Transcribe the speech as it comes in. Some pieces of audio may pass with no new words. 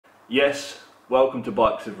Yes, welcome to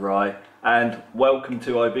Bikes with Rye and welcome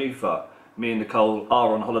to Ibiza. Me and Nicole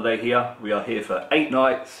are on holiday here. We are here for 8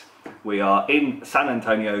 nights. We are in San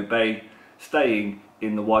Antonio Bay, staying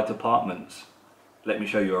in the white apartments. Let me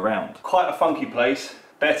show you around. Quite a funky place,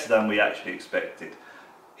 better than we actually expected.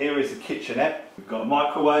 Here is the kitchenette. We've got a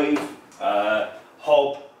microwave,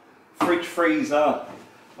 hob, fridge freezer,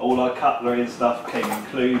 all our cutlery and stuff came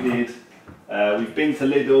included. We've been to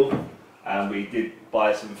Lidl and we did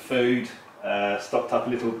buy some food, stocked up a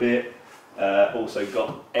little bit. Also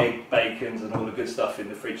got egg, bacons and all the good stuff in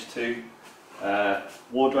the fridge too.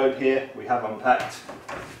 Wardrobe here, we have unpacked.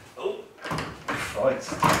 Oh, right.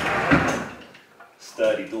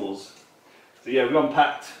 Sturdy doors. So yeah, we've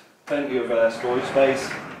unpacked plenty of storage space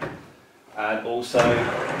and also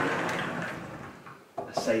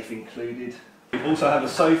a safe included. We also have a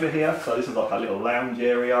sofa here, so this is like a little lounge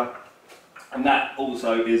area. And that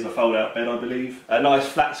also is a fold-out bed, I believe. A nice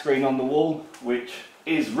flat screen on the wall, which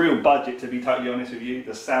is real budget, to be totally honest with you.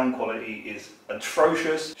 The sound quality is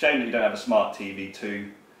atrocious. Shame that you don't have a smart TV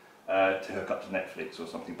too, to hook up to Netflix or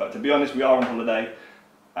something. But to be honest, we are on holiday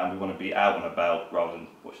and we want to be out and about rather than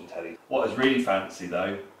watching telly. What is really fancy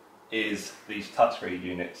though is these touchscreen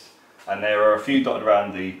units. And there are a few dotted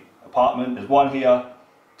around the apartment. There's one here,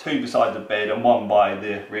 2 beside the bed and 1 by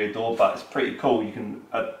the rear door, but it's pretty cool. You can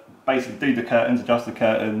basically do the curtains, adjust the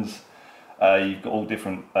curtains. You've got all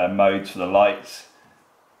different modes for the lights.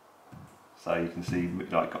 So you can see,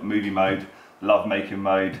 like, got movie mode, love making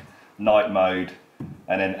mode, night mode,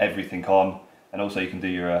 and then everything on. And also you can do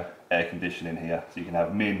your air conditioning here. So you can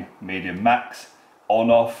have min, medium, max, on,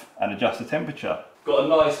 off, and adjust the temperature. Got a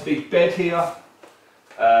nice big bed here.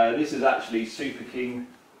 This is actually Super King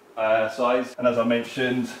size. And as I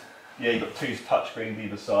mentioned, yeah, you've got 2 touchscreens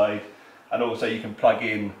either side. And also you can plug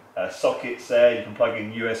in sockets there. You can plug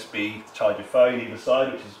in USB to charge your phone either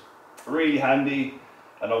side, which is really handy.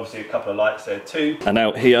 And obviously a couple of lights there too. And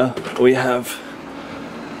out here we have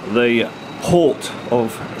the port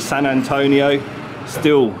of San Antonio.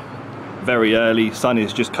 Still very early, sun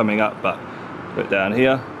is just coming up, but look down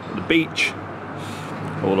here, the beach,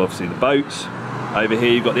 all obviously the boats. Over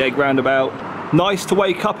here you've got the egg roundabout. Nice to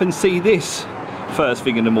wake up and see this first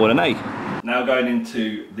thing in the morning, eh? Now going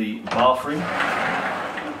into the bathroom.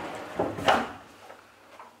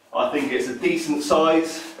 I think it's a decent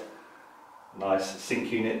size. Nice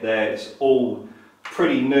sink unit there. It's all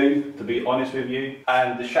pretty new, to be honest with you.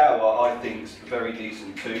 And the shower, I think, is very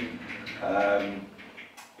decent too.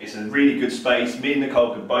 It's a really good space. Me and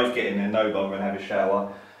Nicole could both get in there no bother and have a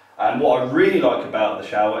shower. And what I really like about the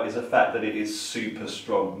shower is the fact that it is super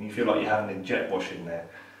strong. You feel like you're having a jet wash in there.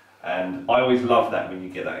 And I always love that when you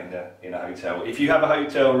get that in a hotel. If you have a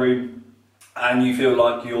hotel room and you feel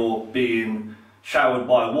like you're being showered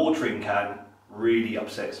by a watering can, really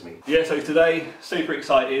upsets me. Yeah, so today, super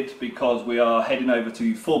excited because we are heading over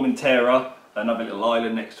to Formentera, another little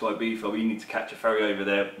island next to Ibiza. We need to catch a ferry over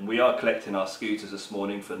there. We are collecting our scooters this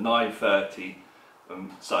morning for 9:30.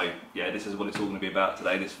 So yeah, this is what it's all going to be about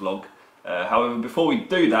today, this vlog. However, before we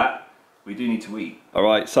do that, we do need to eat. All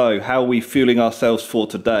right, so how are we fueling ourselves for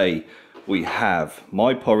today? We have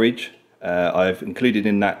my porridge. I've included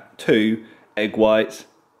in that 2 egg whites,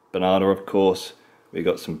 banana of course. We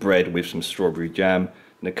got some bread with some strawberry jam.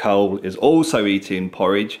 Nicole is also eating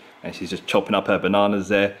porridge and she's just chopping up her bananas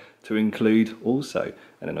there to include also.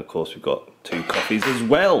 And then of course we've got 2 coffees as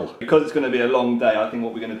well. Because it's going to be a long day, I think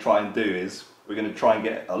what we're going to try and do is we're going to try and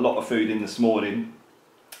get a lot of food in this morning,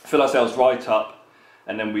 fill ourselves right up,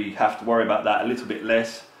 and then we have to worry about that a little bit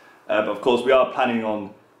less. But of course we are planning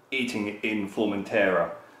on eating in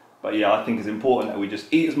Formentera. But yeah, I think it's important that we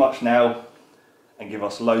just eat as much now and give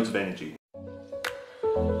us loads of energy.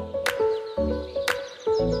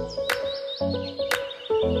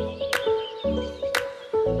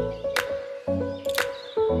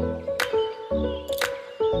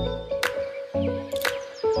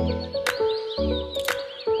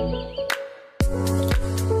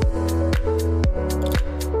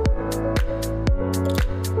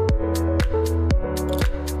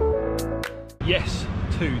 Yes,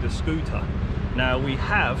 to the scooter. Now we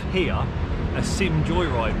have here a Sim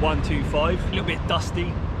Joyride 125, a little bit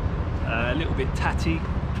dusty, a little bit tatty,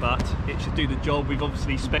 but it should do the job. We've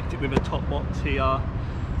obviously spec'd it with a top box here.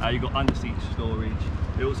 You've got underseat storage.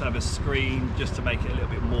 We also have a screen just to make it a little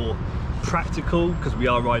bit more practical because we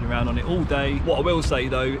are riding around on it all day. What I will say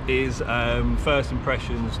though is first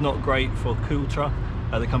impressions not great for Cultra,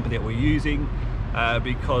 the company that we're using.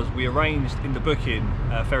 Because we arranged in the booking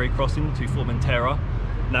ferry crossing to Formentera.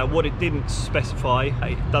 Now what it didn't specify,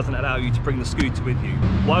 it doesn't allow you to bring the scooter with you.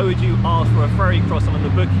 Why would you ask for a ferry crossing on the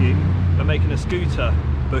booking but making a scooter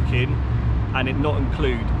booking and it not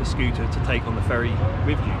include the scooter to take on the ferry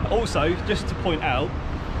with you. Also, just to point out,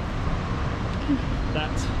 that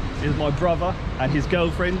is my brother and his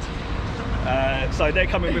girlfriend. So they're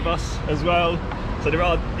coming with us as well. So there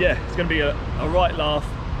are, yeah, it's going to be a right laugh.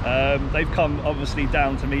 They've come obviously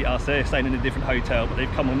down to meet us. They're staying in a different hotel, but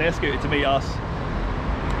they've come on their scooter to meet us.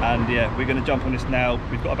 And yeah, we're going to jump on this now.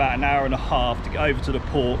 We've got about an hour and a half to get over to the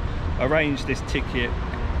port, arrange this ticket.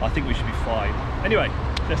 I think we should be fine. Anyway,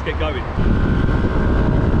 let's get going.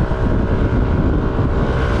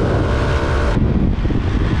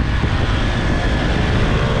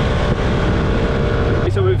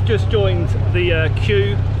 So we've just joined the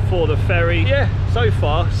queue for the ferry. Yeah, so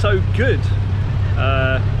far so good.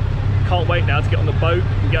 Can't wait now to get on the boat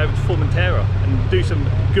and get over to Formentera and do some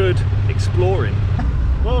good exploring.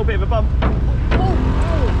 Whoa, a bit of a bump.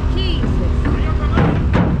 Oh, Jesus.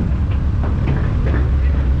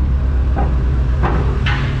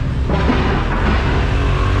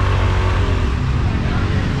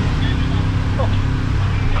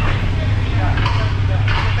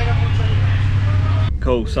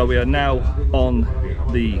 Cool, so we are now on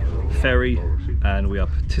the ferry and we are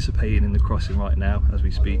participating in the crossing right now as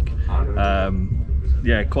we speak.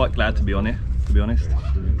 Yeah, quite glad to be on it, to be honest.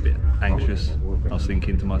 A bit anxious. I was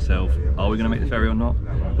thinking to myself, are we going to make the ferry or not?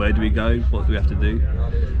 Where do we go? What do we have to do?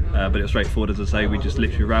 But it was straightforward, as I say. We just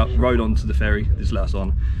literally rode onto the ferry, just let us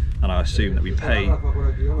on, and I assume that we pay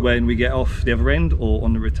when we get off the other end or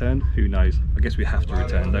on the return. Who knows? I guess we have to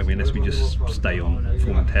return, don't we? Unless we just stay on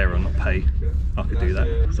Formentera and not pay. I could do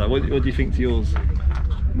that. So what do you think to yours?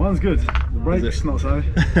 Mine's good. The brakes not so.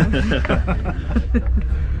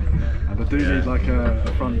 And I do need like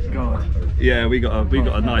a front guard. Yeah, we got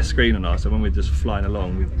a nice screen on us, so when we're just flying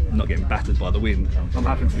along, we're not getting battered by the wind. I'm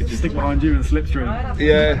happy to stick behind you in the slipstream.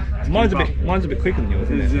 Yeah, mine's a bit quicker than yours,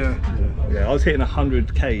 isn't it? Yeah, I was hitting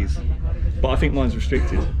 100 k's, but I think mine's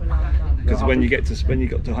restricted because when you got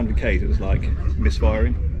to 100 k's, it was like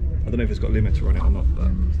misfiring. I don't know if it's got a limiter on it or not, but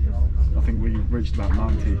I think we reached about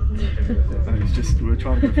 90, and it was just we were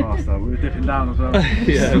trying to go faster. We were dipping down as well.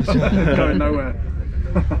 Yeah, going nowhere.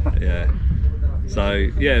 Yeah. So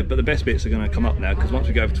yeah, but the best bits are going to come up now because once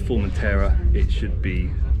we go over to Formentera, it should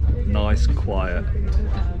be nice, quiet,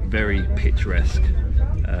 very picturesque.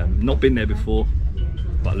 Not been there before,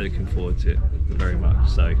 but looking forward to it very much.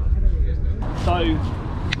 So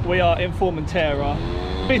we are in Formentera.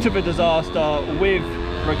 Bit of a disaster with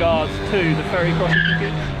regards to the ferry crossing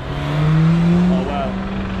tickets. Oh wow.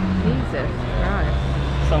 Jesus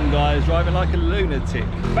Christ. Some guy's driving like a lunatic.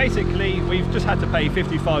 Basically, we've just had to pay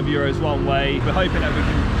 €55 one way. We're hoping that we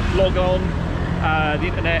can log on the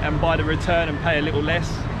internet and buy the return and pay a little less.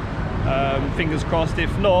 Fingers crossed.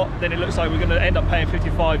 If not, then it looks like we're going to end up paying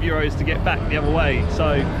 €55 to get back the other way.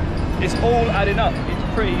 So it's all adding up.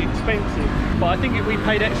 It's pretty expensive. But I think we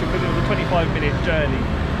paid extra because it was a 25-minute journey.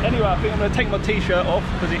 Anyway, I think I'm going to take my t-shirt off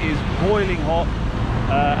because it is boiling hot.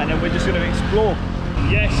 And then we're just going to explore.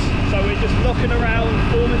 Yes, so we're just knocking around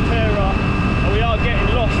Formentera and we are getting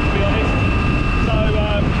lost, to be honest. So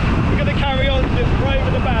we're going to carry on just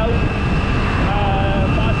roving about.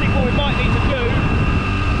 But I think what we might need to do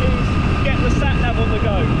is get the sat-nav on the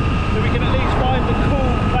go, so we can at least find the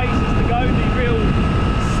cool places to go, the real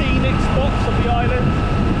scenic spots of the island.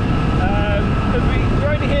 Because we're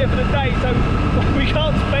only here for the day, so we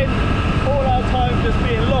can't spend all our time just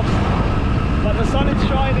being lost. But the sun is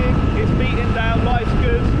shining, it's beating down, life's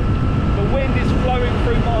good. The wind is flowing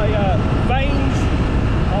through my veins.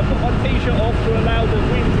 I've got my t-shirt off to allow the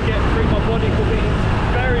wind to get through my body because it is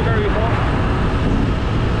very, very hot.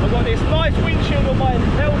 I've got this nice windshield on my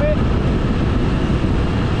helmet.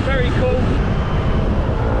 Very cool.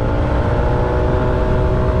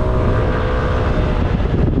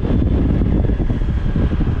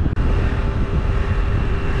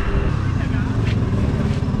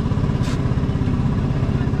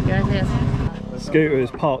 Scooter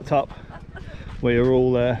is parked up. We are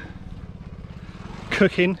all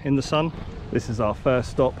cooking in the sun. This is our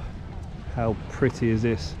first stop. How pretty is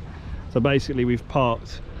this? So basically we've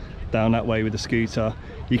parked down that way with the scooter.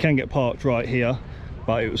 You can get parked right here,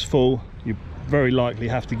 but it was full. You very likely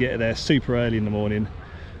have to get there super early in the morning.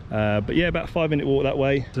 But yeah, about a 5-minute walk that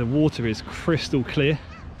way. The water is crystal clear.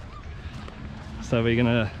 So we're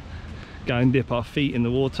gonna go and dip our feet in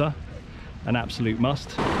the water. An absolute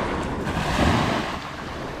must.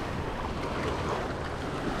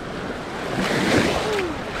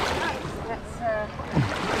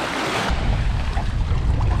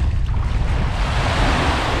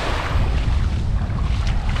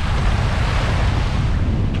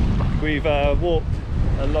 We've walked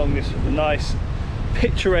along this nice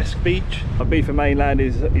picturesque beach. Ibiza mainland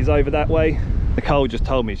is over that way. Nicole just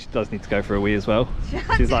told me she does need to go for a wee as well.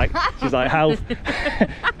 She's like, how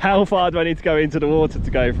far do I need to go into the water to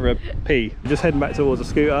go for a pee? I'm just heading back towards a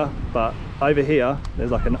scooter, but over here there's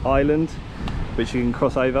like an island which you can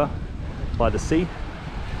cross over by the sea.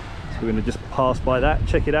 So we're going to just pass by that,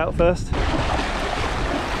 check it out first.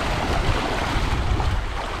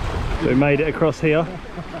 So we made it across here,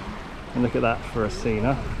 and look at that for a scene,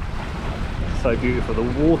 huh? So beautiful. The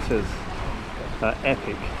waters are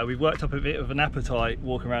epic. We've worked up a bit of an appetite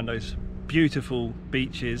walking around those beautiful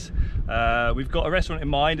beaches. We've got a restaurant in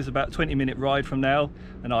mind. It's about a 20-minute ride from now,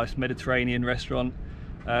 a nice Mediterranean restaurant.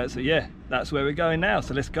 So yeah, that's where we're going now,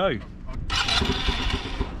 so let's go.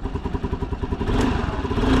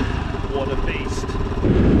 What a beast.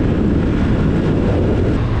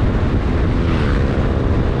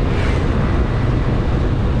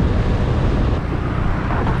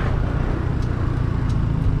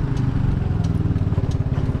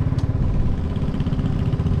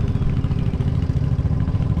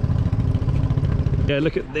 Yeah,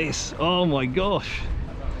 look at this. Oh my gosh.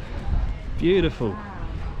 Beautiful.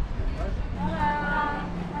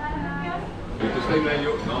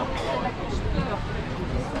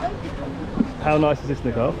 How nice is this,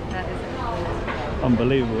 Nicole? That is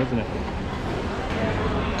Unbelievable, isn't it?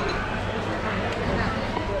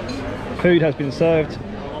 Food has been served.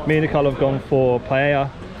 Me and Nicole have gone for paella,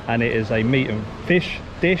 and it is a meat and fish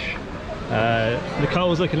dish.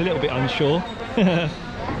 Nicole's looking a little bit unsure.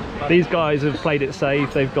 These guys have played it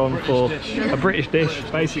safe. They've gone for a British dish,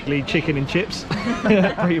 basically chicken and chips,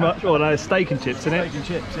 pretty much. Or no, steak and chips, isn't it? Steak and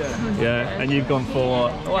chips, yeah. Yeah, and you've gone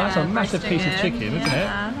for, oh, that's a massive piece of chicken, isn't it?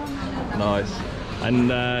 Nice. And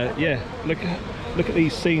yeah, look at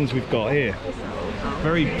these scenes we've got here.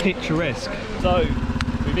 Very picturesque. So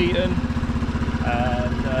we've eaten,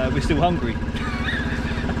 and we're still hungry.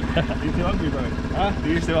 Are you still hungry, bro? Huh? Are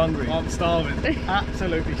you still hungry? I'm starving.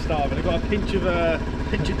 Absolutely starving. I've got a pinch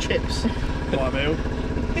of chips for my meal.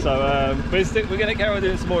 So we're going to carry on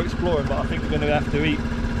doing some more exploring, but I think we're going to have to eat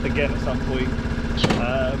again at some point.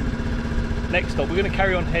 Next stop, we're going to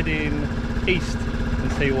carry on heading east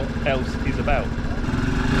and see what else is about.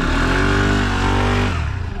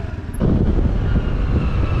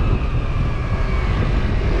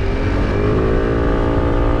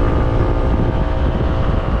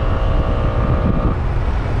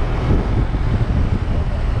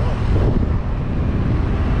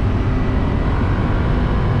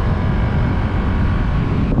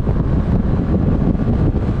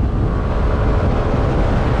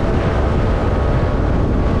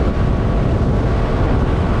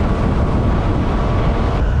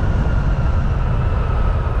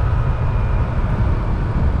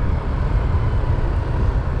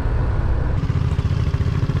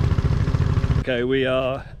 Okay, we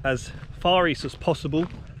are as far east as possible,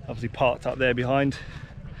 obviously parked up there behind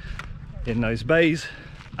in those bays,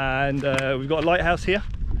 and we've got a lighthouse here.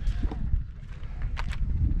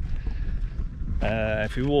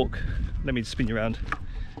 If we walk, let me spin you around,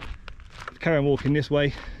 carry on walking this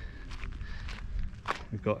way,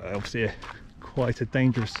 we've got obviously quite a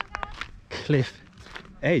dangerous cliff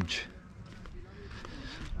edge.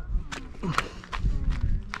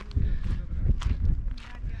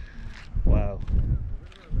 Wow.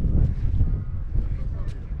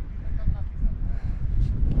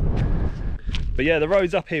 But yeah, the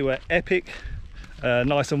roads up here were epic,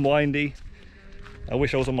 nice and windy. I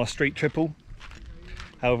wish I was on my street triple.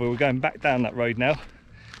 However, we're going back down that road now,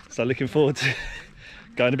 so looking forward to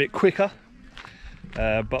going a bit quicker.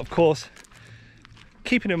 But of course,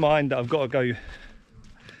 keeping in mind that I've got to go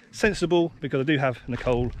sensible, because I do have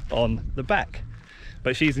Nicole on the back,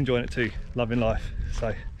 but she's enjoying it too, loving life.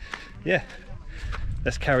 So yeah,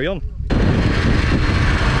 let's carry on.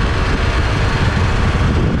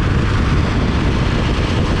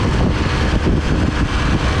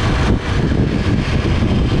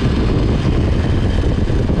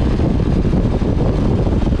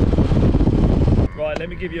 Right, let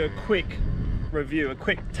me give you a quick review, a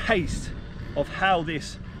quick taste of how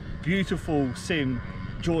this beautiful sim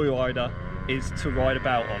joyrider is to ride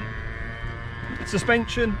about on.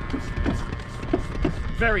 Suspension,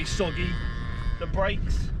 very soggy. The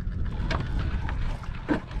brakes,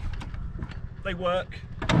 they work.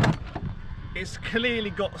 It's clearly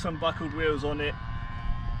got some buckled wheels on it.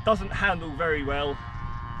 Doesn't handle very well,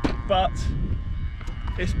 but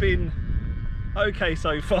it's been okay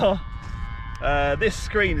so far. This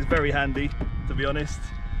screen is very handy, to be honest.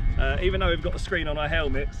 Even though we've got a screen on our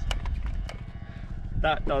helmets,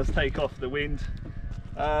 that does take off the wind.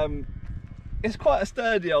 It's quite a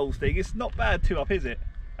sturdy old thing. It's not bad two up, is it?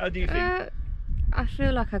 How do you think? I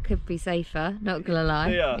feel like I could be safer, not gonna lie.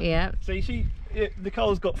 Yeah. See,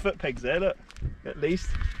 Nicole's got foot pegs there, look, at least.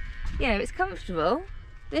 Yeah, it's comfortable.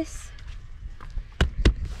 That's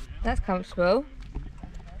comfortable.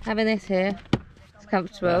 Having this here, it's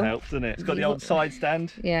comfortable. That helps, doesn't it? It's got the old side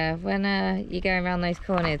stand. Yeah, when you're going around those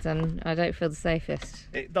corners, and I don't feel the safest.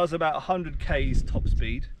 It does about 100 k's top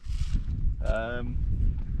speed.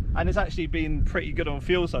 And it's actually been pretty good on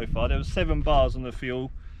fuel so far. There was 7 bars on the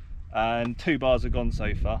fuel and 2 bars have gone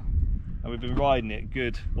so far, and we've been riding it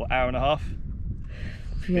good, what, hour and a half.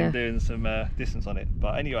 Yeah. Been doing some distance on it.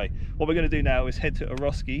 But anyway, what we're going to do now is head to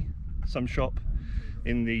Eroski, some shop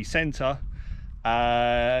in the centre,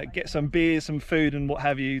 get some beers, some food and what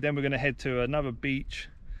have you. Then we're going to head to another beach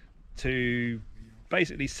to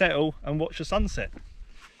basically settle and watch the sunset.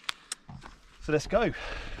 So let's go.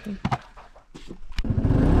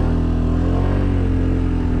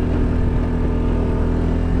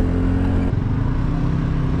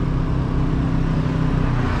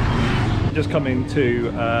 Just coming to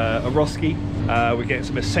Eroski. We're getting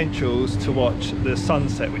some essentials to watch the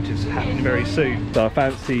sunset, which is happening very soon. So I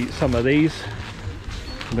fancy some of these.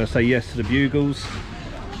 I'm going to say yes to the bugles.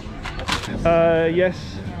 Yes,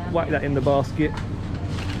 whack that in the basket.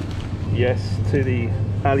 Yes to the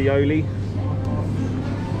alioli.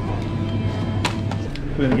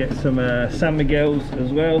 We're going to get some San Miguel's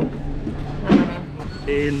as well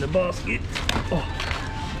in the basket. Oh.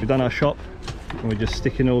 We've done our shop. And we're just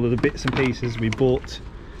sticking all of the bits and pieces we bought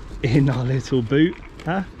in our little boot.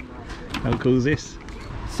 Huh? How cool is this?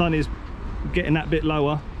 Sun is getting that bit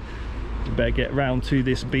lower. We better get round to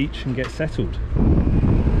this beach and get settled.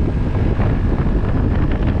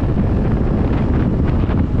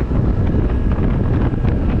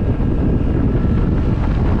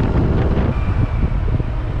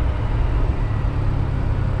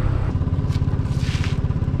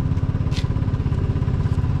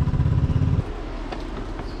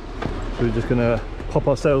 So we're just gonna pop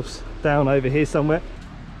ourselves down over here somewhere.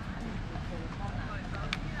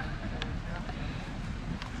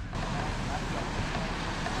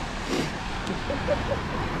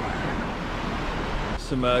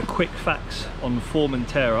 Some quick facts on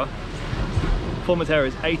Formentera. Formentera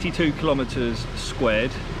is 82 kilometers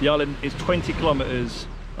squared. The island is 20 kilometers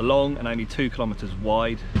long and only 2 kilometers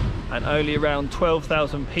wide, and only around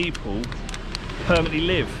 12,000 people permanently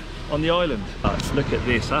live on the island. Let's look at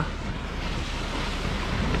this, huh?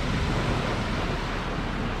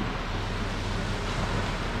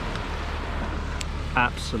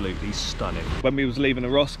 Absolutely stunning. When we was leaving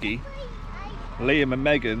Eroski, Liam and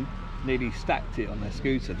Megan nearly stacked it on their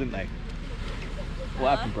scooter, didn't they?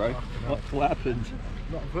 What happened, bro? What happened?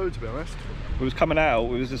 Not a clue, to be honest. We was coming out,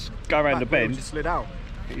 we was just going around the bend. Just slid out.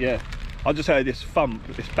 Yeah. I just heard this thump,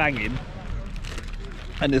 this banging,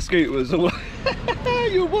 and the scooter was all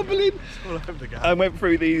you were wobbling. It's all over the gap. And went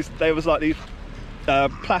through these, there was like these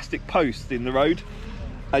plastic posts in the road,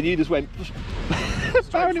 and you just went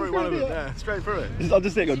straight through one of them there, straight through it. I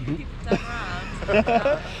just think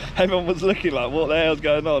everyone was looking like, what the hell's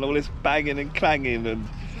going on? All this banging and clanging, and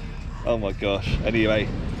oh my gosh. Anyway,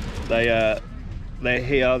 they're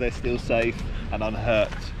here, they're still safe and unhurt.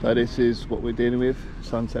 So this is what we're dealing with,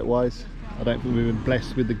 sunset wise. I don't think we've been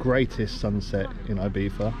blessed with the greatest sunset in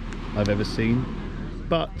Ibiza I've ever seen,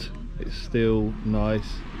 but it's still nice,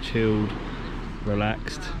 chilled,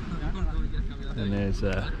 relaxed, and there's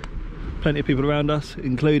plenty of people around us,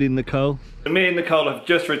 including Nicole. Me and Nicole have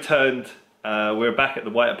just returned. We're back at the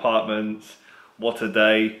White Apartments. What a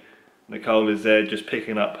day. Nicole is there just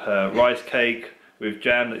picking up her rice cake with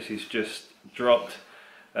jam that she's just dropped.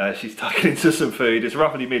 She's tucking into some food. It's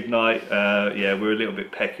roughly midnight. Yeah, we're a little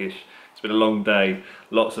bit peckish. It's been a long day.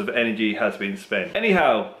 Lots of energy has been spent.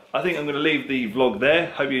 Anyhow, I think I'm going to leave the vlog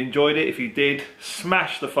there. Hope you enjoyed it. If you did,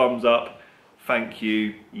 smash the thumbs up. Thank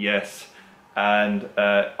you. Yes. And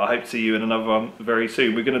I hope to see you in another one very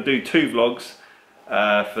soon. We're going to do 2 vlogs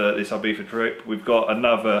for this Ibiza trip. We've got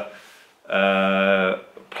another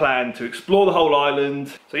plan to explore the whole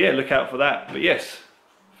island. So yeah, look out for that. But yes,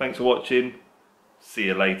 thanks for watching. See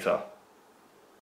you later.